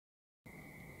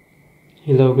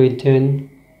Hello grade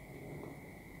 10.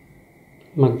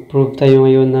 Mag-prove tayo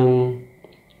ngayon ng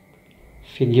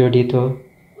figure dito.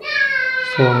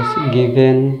 So,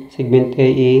 given segment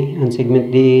AE and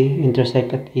segment DE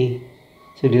intersect at E.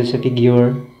 So, dito sa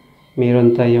figure,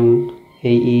 mayroon tayong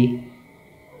AE,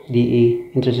 DE,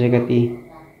 intersect at E.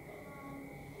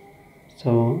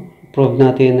 So, prove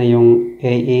natin na yung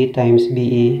AE times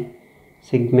BE,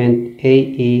 segment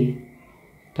AE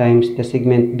times the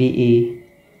segment BE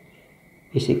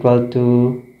is equal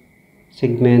to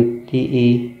segment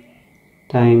DE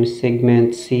times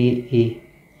segment CE.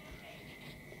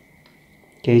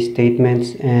 Okay,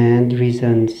 statements and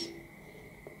reasons.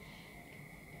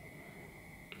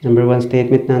 Number 1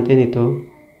 statement natin ito.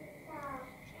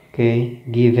 Okay,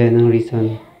 given ang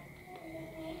reason.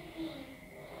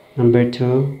 Number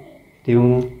 2, ito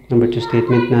yung number 2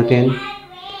 statement natin.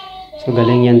 So,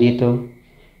 galing yan dito.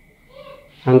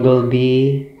 Angle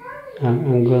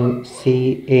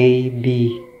CAB.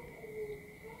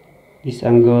 This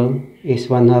angle is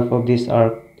 1/2 of this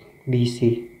arc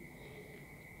BC.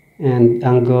 And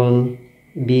angle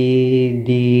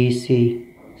BDC.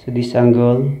 So this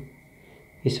angle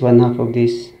is 1/2 of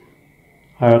this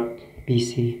arc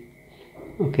BC.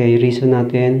 Okay, reason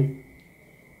natin.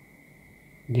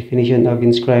 Definition of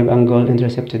inscribed angle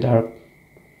intercepted arc.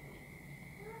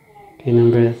 Okay,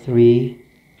 number 3.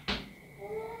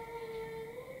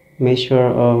 Measure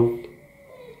of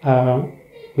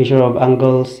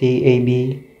angle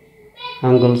CAB.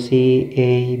 Angle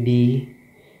CAB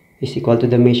is equal to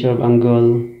the measure of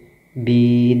angle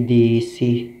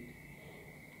BDC.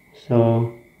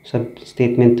 So,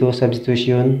 statement 2,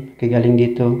 substitution. Okay, galing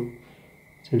dito.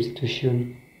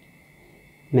 Substitution.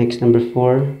 Next, number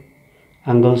 4.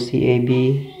 Angle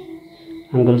CAB.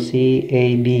 Angle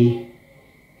CAB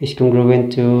is congruent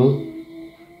to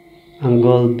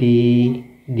angle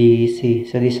BDC.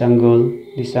 So, this angle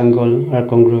are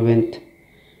congruent.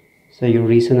 So, yung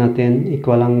reason natin,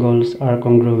 equal angles are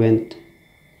congruent.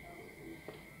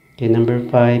 Okay, number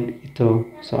 5, ito.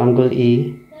 So, angle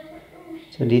E.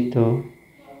 So, dito.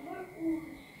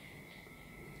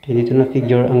 Okay, dito na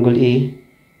figure, angle E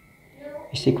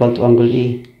is equal to angle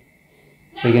E.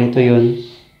 Okay, ganito yun.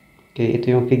 Okay,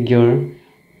 ito yung figure.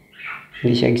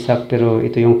 Hindi siya exact, pero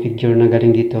ito yung figure na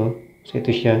galing dito. So,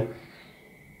 ito siya.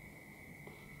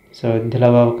 So,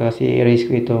 dalawa kasi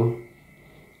i-erase ko ito.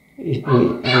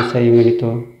 Isa yung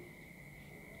ganito.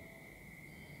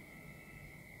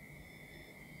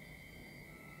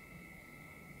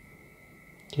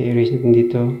 Okay, erase natin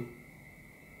dito.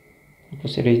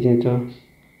 Tapos erase dito.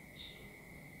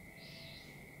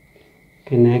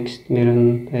 Okay, next,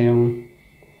 meron tayong,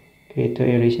 okay, ito,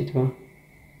 erase ito.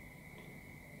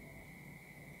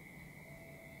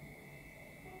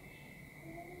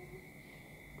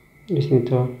 Erase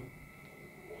nito.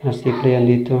 Simple yan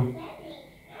dito.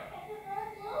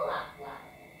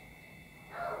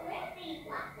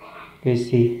 Okay,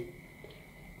 see.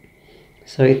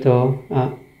 So, ito,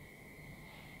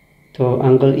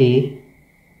 angle E.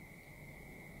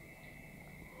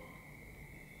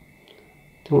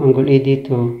 Itong angle E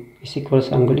dito is equal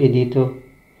sa angle E dito.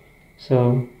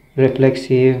 So,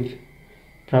 reflexive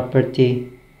property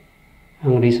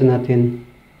ang reason natin.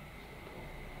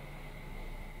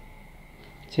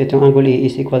 So, itong angle E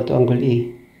is equal to angle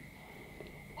E.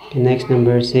 Okay, next,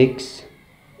 number 6.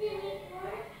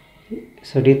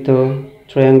 So, dito,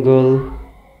 triangle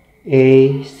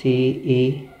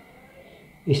ACE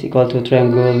is equal to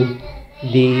triangle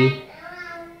DEB.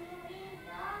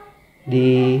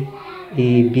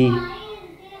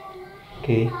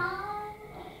 Okay.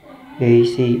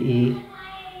 ACE.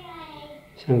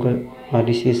 Triangle.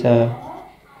 This is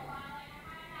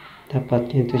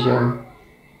dapat ito siya.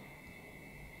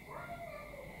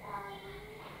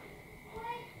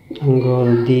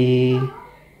 Angle DBE.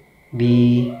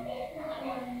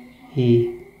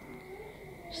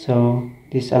 So,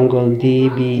 this angle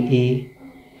DBE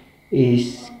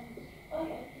is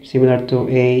similar to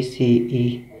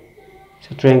ACE.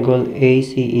 So, triangle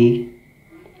ACE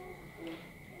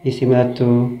is similar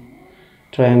to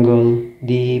triangle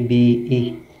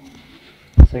DBE.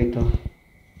 So, ito.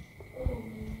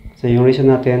 So, yung reason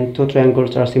natin, two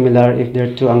triangles are similar if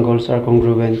their two angles are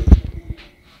congruent.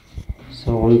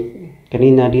 So,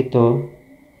 kanina dito,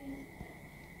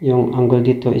 yung angle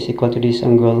dito is equal to this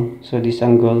angle. So, this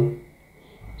angle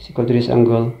is equal to this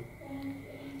angle.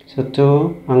 So,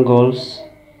 two angles,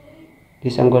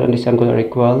 this angle and this angle are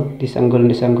equal. This angle and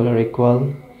this angle are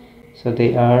equal. So,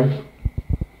 they are,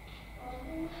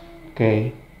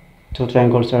 okay, two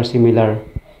triangles are similar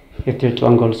if their two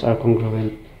angles are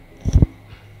congruent.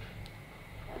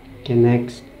 Okay,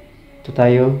 next. Ito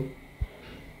tayo.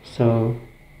 So,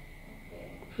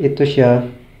 ito siya.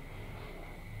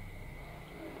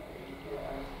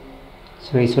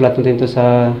 So, isulat natin ito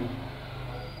sa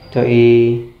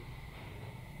change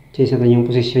natin yung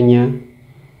position niya.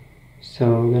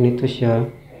 So, ganito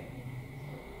siya.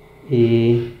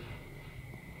 I-write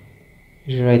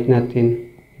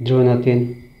natin. Draw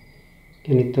natin.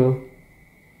 Ganito.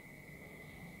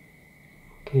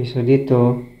 Okay, so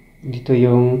dito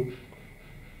yung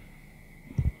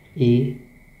E.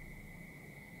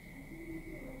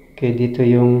 Okay, dito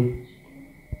yung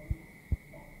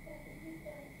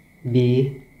B.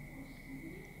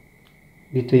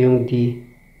 Dito yung D.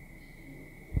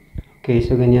 Okay,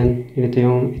 so ganyan. Ito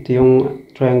yung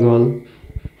triangle.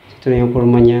 Ito na yung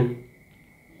forma niya.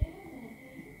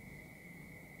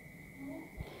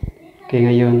 Okay,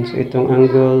 ngayon, so itong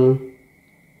angle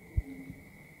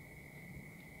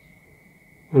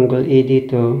A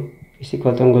dito is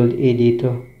equal to angle A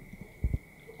dito.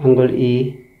 Angle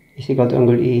E is equal to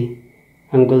angle E.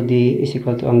 Angle D is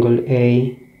equal to angle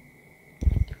A.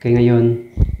 Okay, ngayon,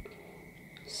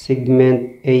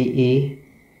 segment AE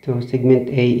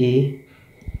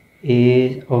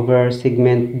is over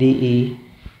segment DE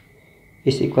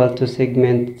is equal to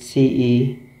segment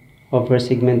CE over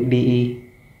segment BE.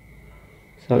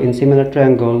 So in similar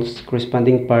triangles,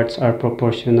 corresponding parts are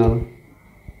proportional.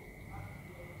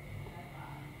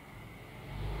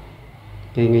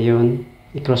 Okay, ngayon,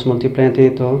 i-cross multiply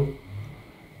natin ito.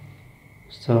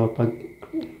 So pag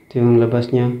ito yung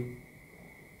labas niya.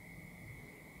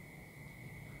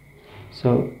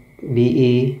 So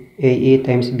AE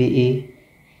times BE,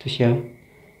 ito siya.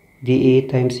 DE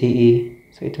times CE,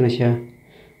 so ito na siya.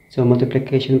 So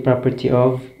multiplication property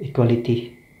of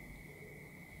equality.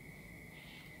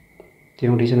 Ito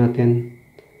yung reason natin.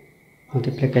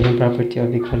 Multiplication property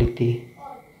of equality.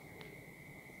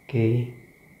 Okay.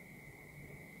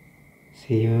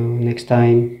 See you next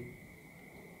time.